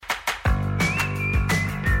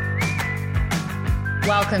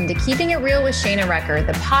Welcome to Keeping It Real with Shayna Recker,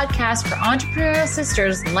 the podcast for entrepreneurial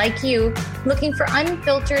sisters like you looking for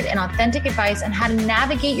unfiltered and authentic advice on how to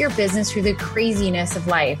navigate your business through the craziness of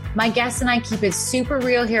life. My guests and I keep it super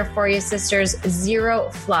real here for you, sisters, zero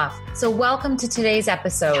fluff. So welcome to today's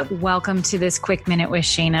episode. Welcome to this quick minute with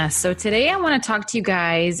Shayna. So today I want to talk to you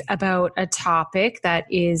guys about a topic that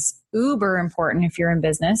is uber important if you're in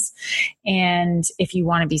business and if you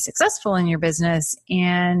want to be successful in your business.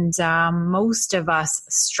 And most of us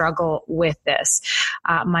struggle with this,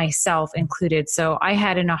 myself included. So I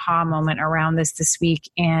had an aha moment around this week.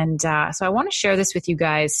 And so I want to share this with you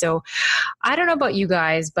guys. So I don't know about you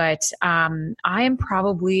guys, but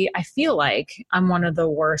I feel like I'm one of the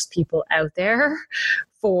worst people out there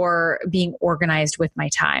for being organized with my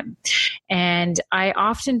time. And I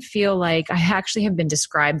often feel like I actually have been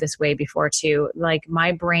described this way before too. Like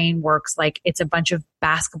my brain works like it's a bunch of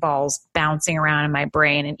basketballs bouncing around in my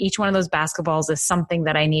brain. And each one of those basketballs is something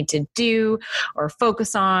that I need to do or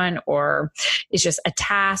focus on, or it's just a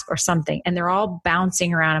task or something. And they're all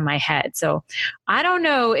bouncing around in my head. So I don't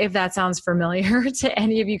know if that sounds familiar to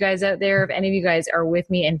any of you guys out there. If any of you guys are with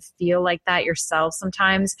me and feel like that yourself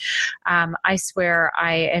sometimes, I swear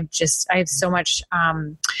I have so much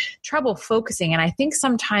trouble focusing. And I think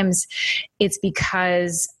sometimes it's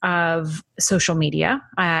because of social media.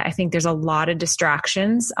 I think there's a lot of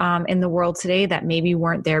distractions in the world today that maybe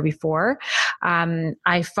weren't there before.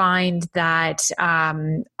 I find that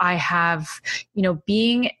I have,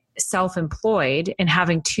 being self-employed and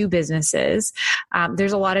having two businesses,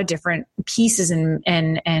 there's a lot of different pieces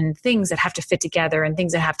and things that have to fit together and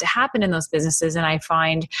things that have to happen in those businesses. And I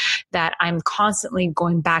find that I'm constantly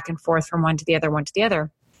going back and forth from one to the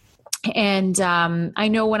other. And I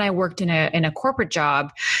know when I worked in a corporate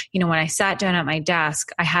job, when I sat down at my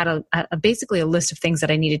desk, I had basically a list of things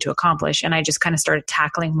that I needed to accomplish, and I just kind of started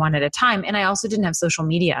tackling one at a time. And I also didn't have social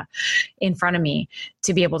media in front of me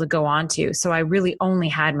to be able to go on to. So I really only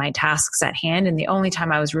had my tasks at hand, and the only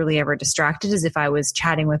time I was really ever distracted is if I was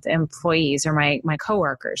chatting with employees or my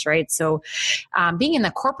coworkers, right? So being in the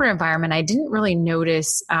corporate environment, I didn't really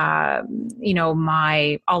notice,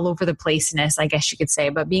 my all over the placeness, I guess you could say,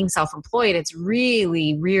 but being self-employed, it's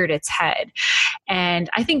really reared its head. And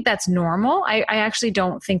I think that's normal. I actually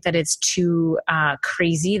don't think that it's too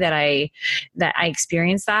crazy that I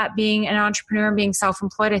experienced that being an entrepreneur and being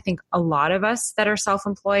self-employed. I think a lot of us that are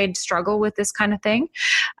self-employed struggle with this kind of thing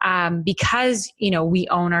because, we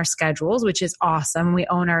own our schedules, which is awesome. We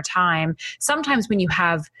own our time. Sometimes when you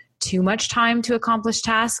have too much time to accomplish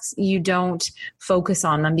tasks, you don't focus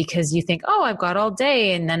on them because you think, oh, I've got all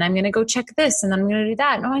day and then I'm going to go check this and then I'm going to do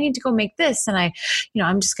that. No, I need to go make this. And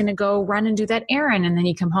I'm just going to go run and do that errand. And then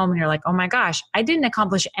you come home and you're like, oh my gosh, I didn't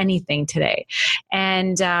accomplish anything today.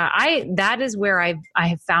 And that is where I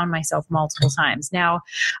have found myself multiple times. Now,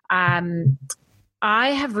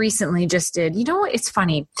 I have recently just did, it's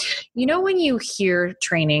funny. When you hear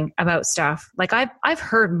training about stuff, like I've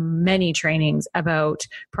heard many trainings about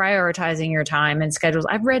prioritizing your time and schedules.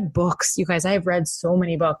 I've read books, you guys, I have read so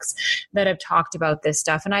many books that have talked about this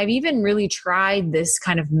stuff. And I've even really tried this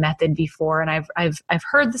kind of method before. And I've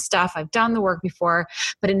heard the stuff, I've done the work before,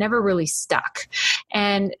 but it never really stuck.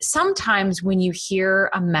 And sometimes when you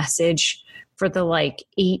hear a message for the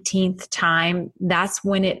 18th time, that's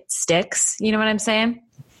when it sticks. You know what I'm saying?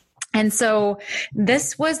 And so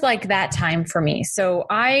this was like that time for me. So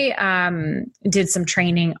I did some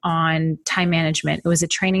training on time management. It was a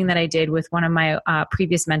training that I did with one of my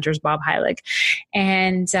previous mentors, Bob Heilig.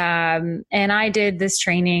 And I did this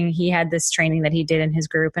training. He had this training that he did in his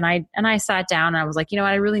group. And I sat down and I was like, what,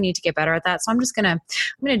 I really need to get better at that. So I'm going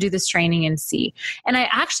to do this training and see. And I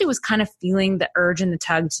actually was kind of feeling the urge and the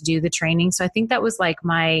tug to do the training. So I think that was like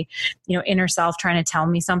my, inner self trying to tell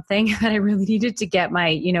me something that I really needed to get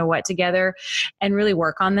my, together and really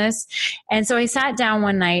work on this. And so I sat down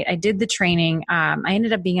one night, I did the training. I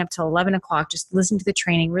ended up being up till 11 o'clock, just listening to the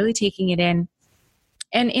training, really taking it in.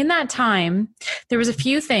 And in that time, there was a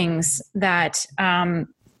few things that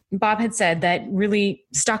Bob had said that really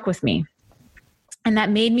stuck with me. And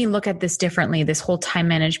that made me look at this differently, this whole time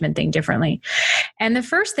management thing differently. And the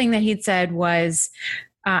first thing that he'd said was,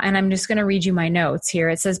 and I'm just going to read you my notes here.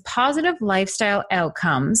 It says positive lifestyle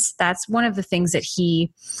outcomes. That's one of the things that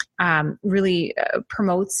he really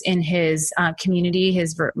promotes in his community,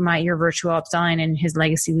 your virtual upselling and his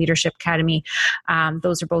Legacy Leadership Academy.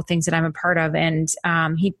 Those are both things that I'm a part of. And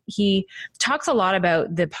he talks a lot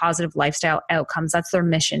about the positive lifestyle outcomes. That's their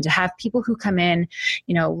mission, to have people who come in,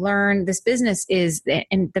 learn this business is,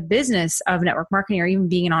 and the business of network marketing, or even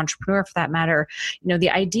being an entrepreneur for that matter,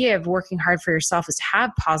 the idea of working hard for yourself is to have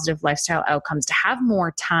have positive lifestyle outcomes, to have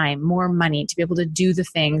more time, more money, to be able to do the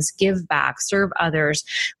things, give back, serve others,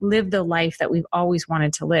 live the life that we've always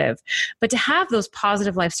wanted to live. But to have those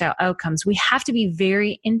positive lifestyle outcomes, we have to be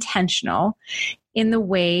very intentional in the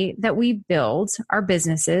way that we build our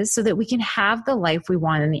businesses so that we can have the life we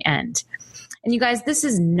want in the end. And you guys, this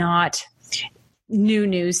is not new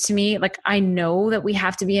news to me. Like, I know that we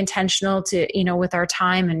have to be intentional to, with our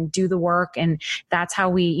time and do the work. And that's how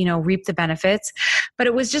we, reap the benefits. But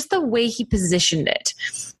it was just the way he positioned it.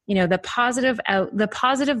 The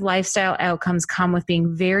positive lifestyle outcomes come with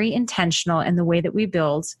being very intentional in the way that we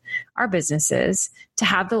build our businesses to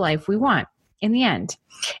have the life we want in the end.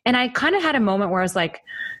 And I kind of had a moment where I was like,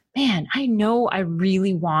 man, I know I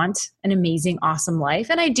really want an amazing, awesome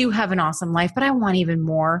life. And I do have an awesome life, but I want even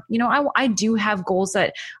more. I do have goals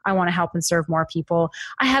that I want to help and serve more people.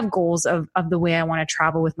 I have goals of the way I want to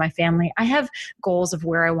travel with my family. I have goals of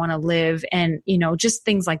where I want to live and, just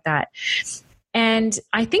things like that. And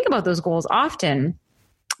I think about those goals often.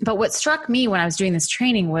 But what struck me when I was doing this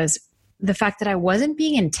training was the fact that I wasn't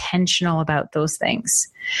being intentional about those things.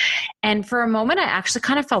 And for a moment, I actually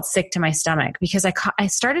kind of felt sick to my stomach because I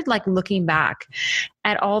started looking back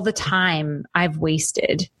at all the time I've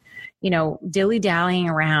wasted, dilly-dallying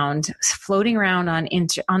around, floating around on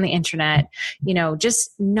the internet,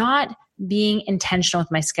 just not being intentional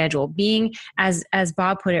with my schedule, being, as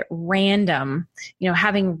Bob put it, random,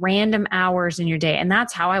 having random hours in your day. And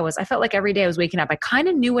that's how I was. I felt like every day I was waking up, I kind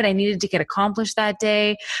of knew what I needed to get accomplished that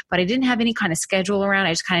day, but I didn't have any kind of schedule around.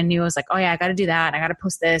 I just kind of knew. I was like, oh yeah, I got to do that. And I got to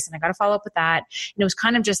post this and I got to follow up with that. And it was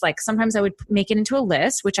kind of just like, sometimes I would make it into a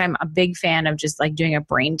list, which I'm a big fan of, just like doing a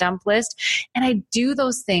brain dump list. And I do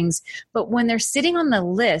those things, but when they're sitting on the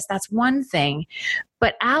list, that's one thing.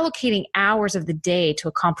 But allocating hours of the day to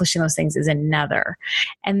accomplishing those things is another.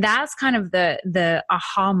 And that's kind of the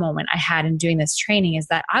aha moment I had in doing this training, is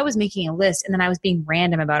that I was making a list and then I was being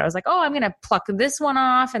random about it. I was like, oh, I'm going to pluck this one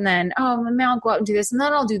off, and then, oh, maybe I'll go out and do this, and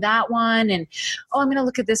then I'll do that one. And, oh, I'm going to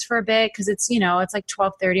look at this for a bit because it's, it's like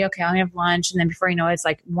 12:30. Okay, I'll have lunch. And then before you know it, it's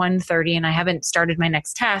like 1:30 and I haven't started my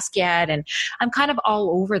next task yet. And I'm kind of all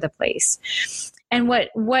over the place. And what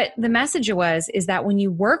the message was is that when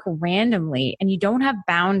you work randomly and you don't have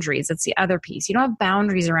boundaries, that's the other piece. You don't have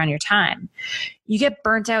boundaries around your time. You get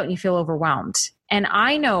burnt out and you feel overwhelmed. And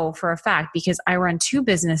I know for a fact, because I run 2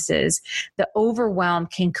 businesses, the overwhelm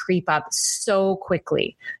can creep up so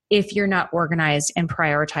quickly if you're not organized and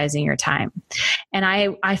prioritizing your time. And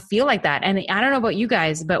I feel like that. And I don't know about you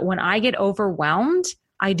guys, but when I get overwhelmed,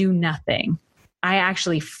 I do nothing. I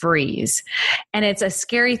actually freeze. And it's a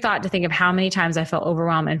scary thought to think of how many times I felt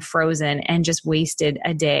overwhelmed and frozen and just wasted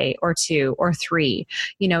a day or 2 or 3,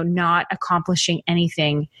 not accomplishing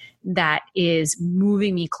anything that is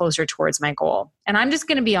moving me closer towards my goal. And I'm just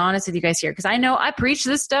going to be honest with you guys here, because I know I preach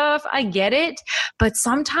this stuff. I get it. But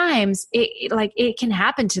sometimes it can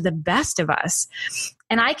happen to the best of us.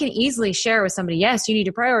 And I can easily share with somebody, yes, you need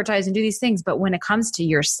to prioritize and do these things. But when it comes to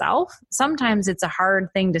yourself, sometimes it's a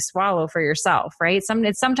hard thing to swallow for yourself, right?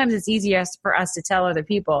 Sometimes it's easiest for us to tell other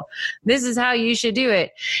people, this is how you should do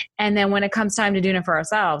it. And then when it comes time to doing it for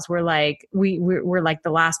ourselves, we're like, we're like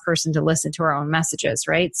the last person to listen to our own messages,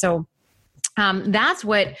 right? So that's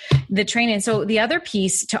what the training. So the other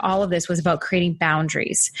piece to all of this was about creating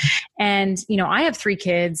boundaries. And, I have 3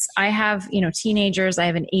 kids. I have, teenagers. I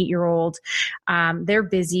have an 8-year-old. They're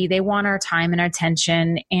busy. They want our time and our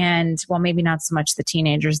attention. And well, maybe not so much the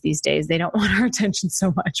teenagers these days. They don't want our attention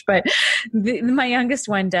so much, but my youngest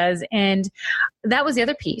one does. And that was the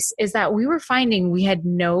other piece, is that we were finding we had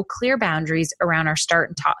no clear boundaries around our start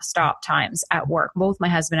and stop times at work. Both my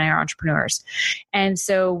husband and I are entrepreneurs. And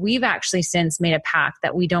so we've actually since made a pact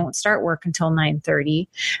that we don't start work until 9:30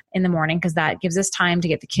 in the morning, because that gives us time to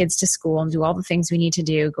get the kids to school and do all the things we need to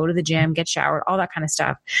do, go to the gym, get showered, all that kind of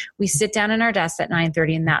stuff. We sit down in our desks at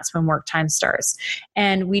 9:30 and that's when work time starts.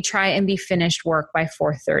 And we try and be finished work by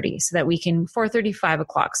 4:30 so that we can, 4:30, 5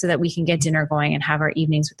 o'clock, so that we can get dinner going and have our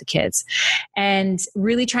evenings with the kids. And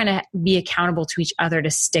really trying to be accountable to each other to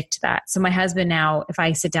stick to that. So my husband now, if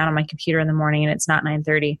I sit down on my computer in the morning and it's not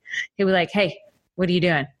 9:30, he'll be like, hey, what are you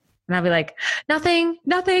doing? And I'll be like, nothing,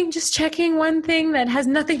 just checking one thing that has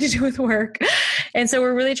nothing to do with work. And so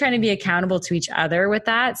we're really trying to be accountable to each other with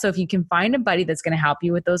that. So if you can find a buddy that's going to help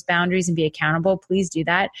you with those boundaries and be accountable, please do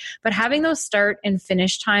that. But having those start and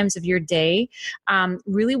finish times of your day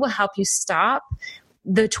really will help you stop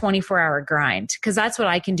the 24-hour grind. Because that's what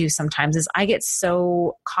I can do sometimes, is I get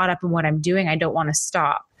so caught up in what I'm doing, I don't want to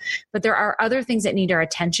stop. But there are other things that need our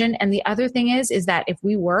attention. And the other thing is that if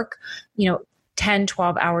we work, 10,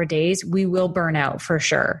 12-hour days, we will burn out for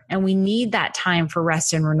sure. And we need that time for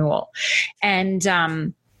rest and renewal. And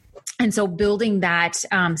so building that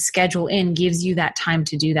schedule in gives you that time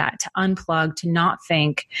to do that, to unplug, to not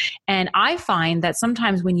think. And I find that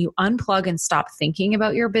sometimes when you unplug and stop thinking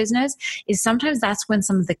about your business is sometimes that's when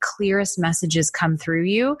some of the clearest messages come to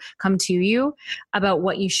you about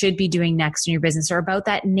what you should be doing next in your business, or about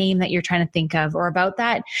that name that you're trying to think of, or about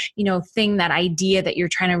that, thing, that idea that you're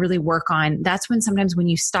trying to really work on. That's when sometimes when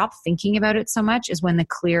you stop thinking about it so much is when the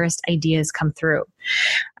clearest ideas come through.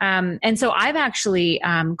 And so I've actually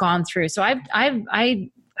gone through. So I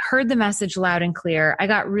heard the message loud and clear. I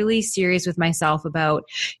got really serious with myself about,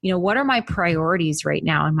 what are my priorities right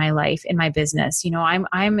now in my life, in my business?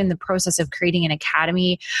 I'm in the process of creating an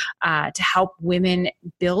academy to help women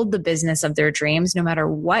build the business of their dreams, no matter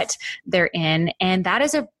what they're in. And that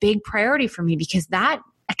is a big priority for me, because that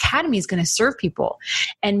academy is going to serve people.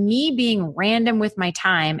 And me being random with my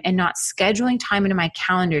time and not scheduling time into my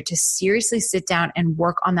calendar to seriously sit down and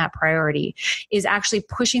work on that priority is actually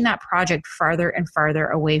pushing that project farther and farther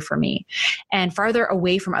away from me, and farther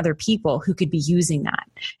away from other people who could be using that,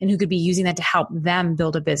 and who could be using that to help them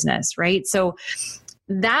build a business, right? So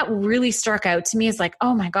that really struck out to me as like,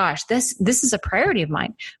 oh my gosh, this is a priority of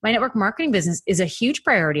mine. My network marketing business is a huge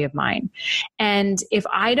priority of mine. And if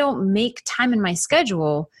I don't make time in my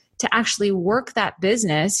schedule to actually work that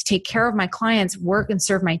business, take care of my clients, work and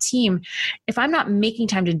serve my team, if I'm not making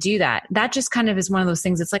time to do that, that just kind of is one of those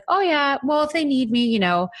things that's like, oh yeah, well, if they need me,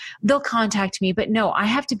 they'll contact me. But no, I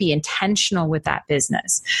have to be intentional with that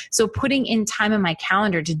business. So putting in time in my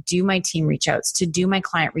calendar to do my team reach outs, to do my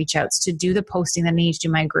client reach outs, to do the posting that I need to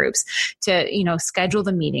do my groups, to, schedule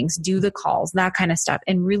the meetings, do the calls, that kind of stuff,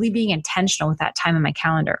 and really being intentional with that time in my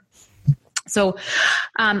calendar. So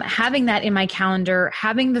having that in my calendar,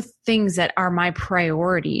 having the things that are my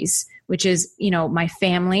priorities, which is, my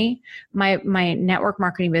family, my network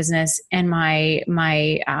marketing business, and my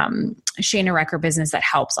Shayna Recker business that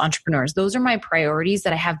helps entrepreneurs. Those are my priorities,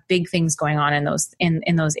 that I have big things going on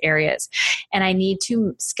in those areas. And I need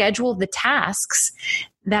to schedule the tasks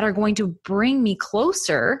that are going to bring me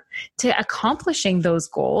closer to accomplishing those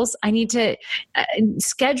goals. I need to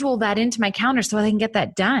schedule that into my calendar so I can get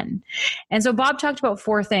that done. And so Bob talked about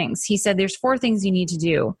 4 things. He said there's 4 things you need to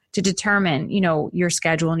do to determine, your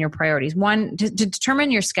schedule and your priorities. One, to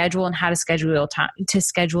determine your schedule and how to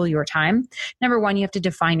schedule your time. Number 1, you have to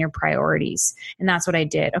define your priorities. And that's what I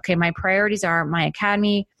did. Okay, my priorities are my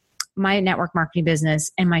academy, my network marketing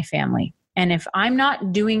business, and my family. And if I'm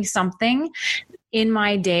not doing something in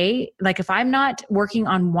my day, like if I'm not working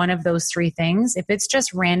on one of those 3 things, if it's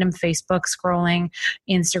just random Facebook scrolling,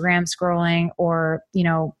 Instagram scrolling, or,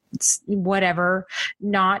 whatever,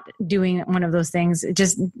 not doing one of those things,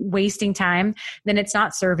 just wasting time, then it's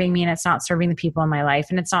not serving me, and it's not serving the people in my life,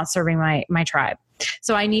 and it's not serving my tribe.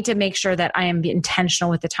 So I need to make sure that I am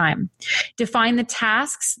intentional with the time. Define the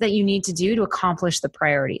tasks that you need to do to accomplish the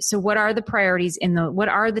priority. So what are the priorities what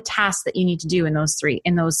are the tasks that you need to do in those 3,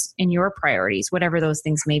 in your priorities, whatever those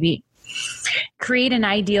things may be. Create an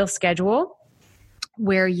ideal schedule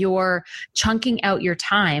where you're chunking out your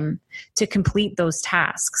time to complete those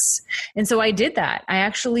tasks. And so I did that. I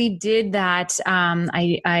actually did that.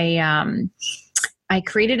 I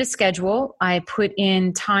created a schedule. I put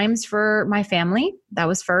in times for my family. That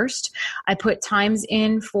was first. I put times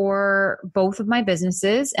in for both of my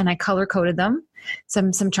businesses, and I color coded them,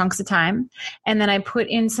 some chunks of time. And then I put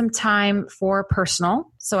in some time for personal.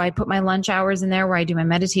 So I put my lunch hours in there where I do my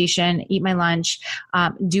meditation, eat my lunch,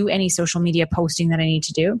 do any social media posting that I need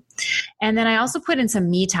to do. And then I also put in some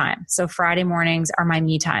me time. So Friday mornings are my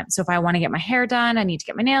me time. So if I want to get my hair done, I need to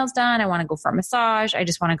get my nails done, I want to go for a massage, I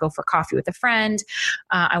just want to go for coffee with a friend,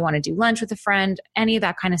 I want to do lunch with a friend, any of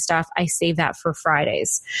that kind of stuff, I save that for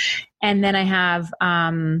Fridays. And then I have,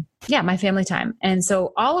 my family time. And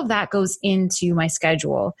so all of that goes into my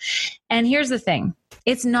schedule. And here's the thing.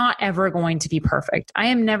 It's not ever going to be perfect. I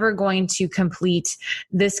am never going to complete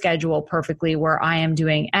this schedule perfectly where I am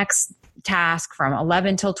doing X task from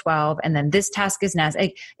 11 till 12, and then this task is next.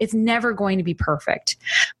 It's never going to be perfect.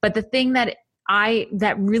 But the thing that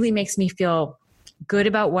really makes me feel good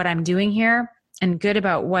about what I'm doing here and good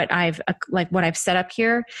about what I've set up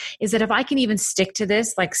here is that if I can even stick to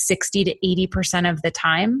this like 60 to 80% of the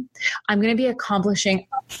time, I'm going to be accomplishing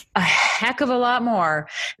a heck of a lot more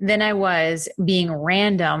than I was being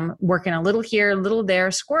random, working a little here, a little there,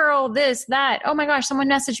 squirrel, this, that. Oh my gosh, someone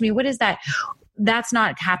messaged me. What is that? That's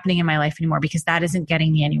not happening in my life anymore because that isn't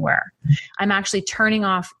getting me anywhere. I'm actually turning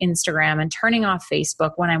off Instagram and turning off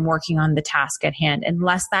Facebook when I'm working on the task at hand,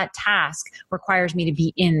 unless that task requires me to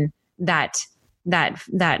be in that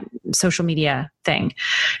that social media thing.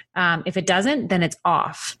 If it doesn't, then it's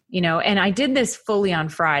off, and I did this fully on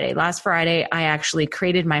Friday. Last Friday, I actually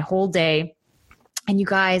created my whole day. And you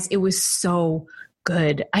guys, it was so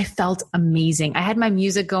good. I felt amazing. I had my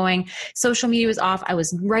music going. Social media was off. I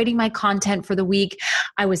was writing my content for the week.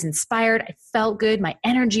 I was inspired. I felt good. My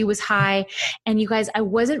energy was high. And you guys, I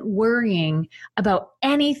wasn't worrying about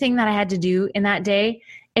anything that I had to do in that day,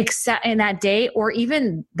 except in that day or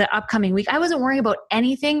even the upcoming week. I wasn't worrying about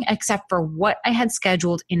anything except for what I had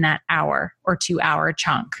scheduled in that hour or 2 hour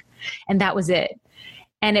chunk. And that was it.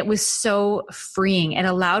 And it was so freeing. It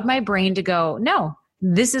allowed my brain to go, no,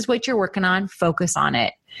 this is what you're working on. Focus on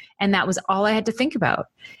it. And that was all I had to think about.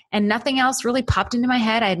 And nothing else really popped into my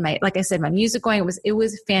head. I had like I said, my music going. It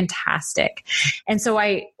was fantastic. And so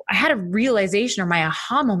I had a realization, or my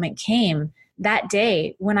aha moment came that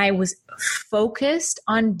day when I was focused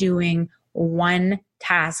on doing one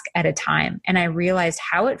task at a time. And I realized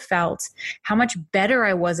how it felt, how much better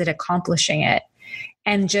I was at accomplishing it.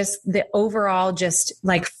 And just the overall, just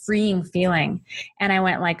like freeing feeling. And I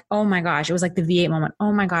went like, oh my gosh, it was like the V8 moment.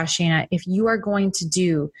 Oh my gosh, Shayna, if you are going to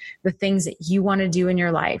do the things that you want to do in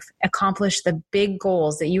your life, accomplish the big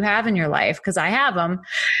goals that you have in your life, because I have them,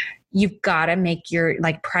 you've got to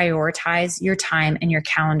prioritize your time and your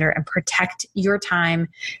calendar and protect your time,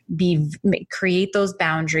 create those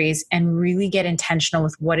boundaries and really get intentional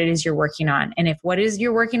with what it is you're working on. And if what it is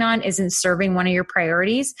you're working on isn't serving one of your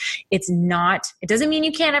priorities, it doesn't mean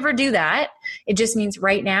you can't ever do that. It just means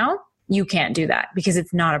right now you can't do that because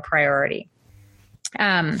it's not a priority.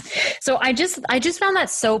 So I just found that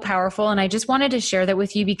so powerful. And I just wanted to share that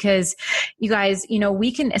with you because you guys,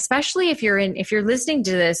 we can, especially if you're listening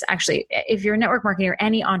to this, actually, if you're a network marketing or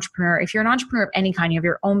any entrepreneur, if you're an entrepreneur of any kind, you have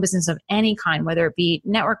your own business of any kind, whether it be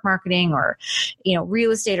network marketing or,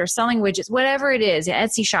 real estate or selling widgets, whatever it is,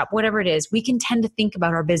 Etsy shop, whatever it is, we can tend to think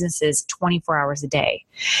about our businesses 24 hours a day.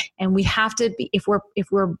 And we have to be, if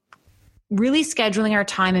we're really scheduling our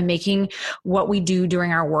time and making what we do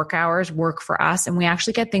during our work hours work for us and we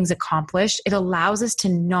actually get things accomplished, it allows us to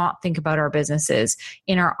not think about our businesses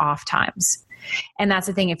in our off times. And that's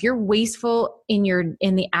the thing. If you're wasteful in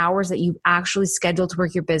the hours that you actually schedule to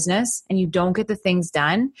work your business and you don't get the things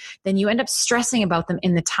done, then you end up stressing about them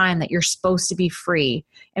in the time that you're supposed to be free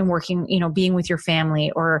and working, being with your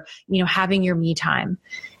family or, having your me time.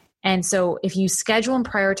 And so if you schedule and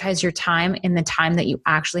prioritize your time in the time that you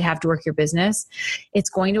actually have to work your business,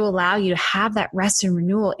 it's going to allow you to have that rest and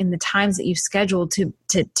renewal in the times that you've scheduled to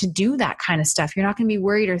do that kind of stuff. You're not going to be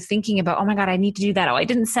worried or thinking about, oh my God, I need to do that. Oh, I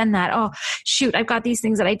didn't send that. Oh, shoot, I've got these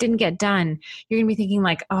things that I didn't get done. You're going to be thinking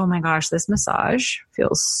like, oh my gosh, this massage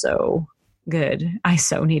feels so good. I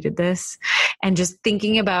so needed this. And just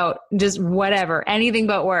thinking about just whatever, anything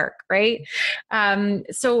but work, right?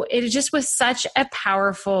 So it just was such a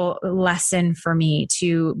powerful lesson for me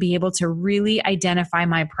to be able to really identify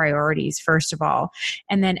my priorities, first of all,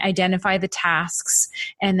 and then identify the tasks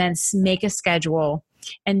and then make a schedule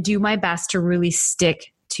and do my best to really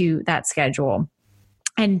stick to that schedule.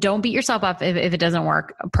 And don't beat yourself up if it doesn't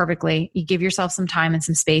work perfectly. You give yourself some time and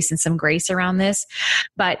some space and some grace around this,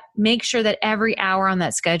 but make sure that every hour on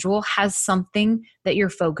that schedule has something that you're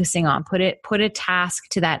focusing on. Put a task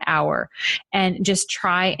to that hour and just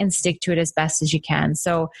try and stick to it as best as you can.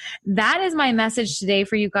 So that is my message today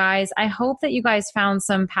for you guys. I hope that you guys found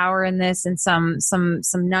some power in this and some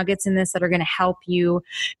nuggets in this that are going to help you,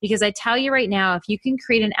 because I tell you right now, if you can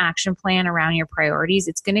create an action plan around your priorities,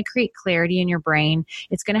 it's going to create clarity in your brain.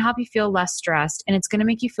 It's going to help you feel less stressed and it's going to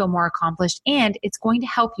make you feel more accomplished, and it's going to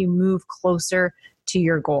help you move closer to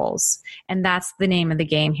your goals. And that's the name of the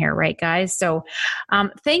game here, right, guys? So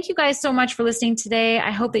thank you guys so much for listening today.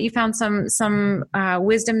 I hope that you found some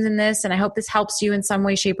wisdom in this, and I hope this helps you in some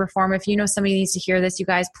way, shape, or form. If you know somebody needs to hear this, you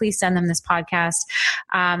guys, please send them this podcast.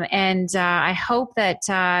 I hope that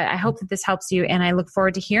this helps you, and I look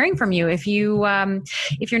forward to hearing from you. If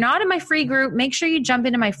you're not in my free group, make sure you jump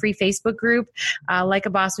into my free Facebook group, Like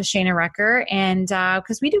a Boss with Shayna Recker, and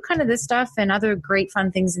because we do kind of this stuff and other great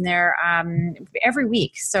fun things in there every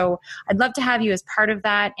week. So I'd love to have you as part of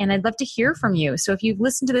that. And I'd love to hear from you. So if you've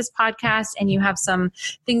listened to this podcast and you have some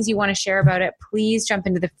things you want to share about it, please jump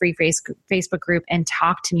into the free Facebook group and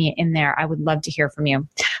talk to me in there. I would love to hear from you.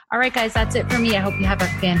 All right, guys, that's it for me. I hope you have a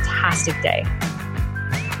fantastic day.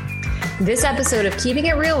 This episode of Keeping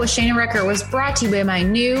It Real with Shana Recker was brought to you by my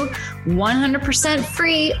new 100%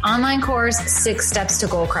 free online course, 6 Steps to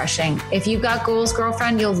Goal Crushing. If you've got goals,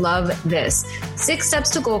 girlfriend, you'll love this. 6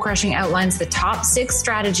 Steps to Goal Crushing outlines the top 6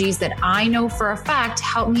 strategies that I know for a fact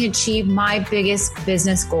help me achieve my biggest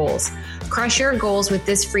business goals. Crush your goals with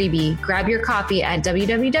this freebie. Grab your copy at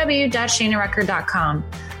www.shanarecker.com.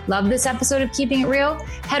 Love this episode of Keeping It Real?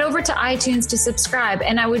 Head over to iTunes to subscribe,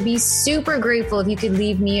 and I would be super grateful if you could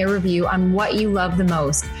leave me a review on what you love the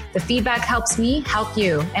most. The feedback helps me help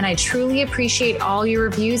you, and I truly appreciate all your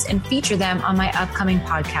reviews and feature them on my upcoming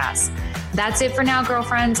podcasts. That's it for now,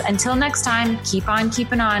 girlfriends. Until next time, keep on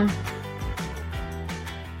keeping on.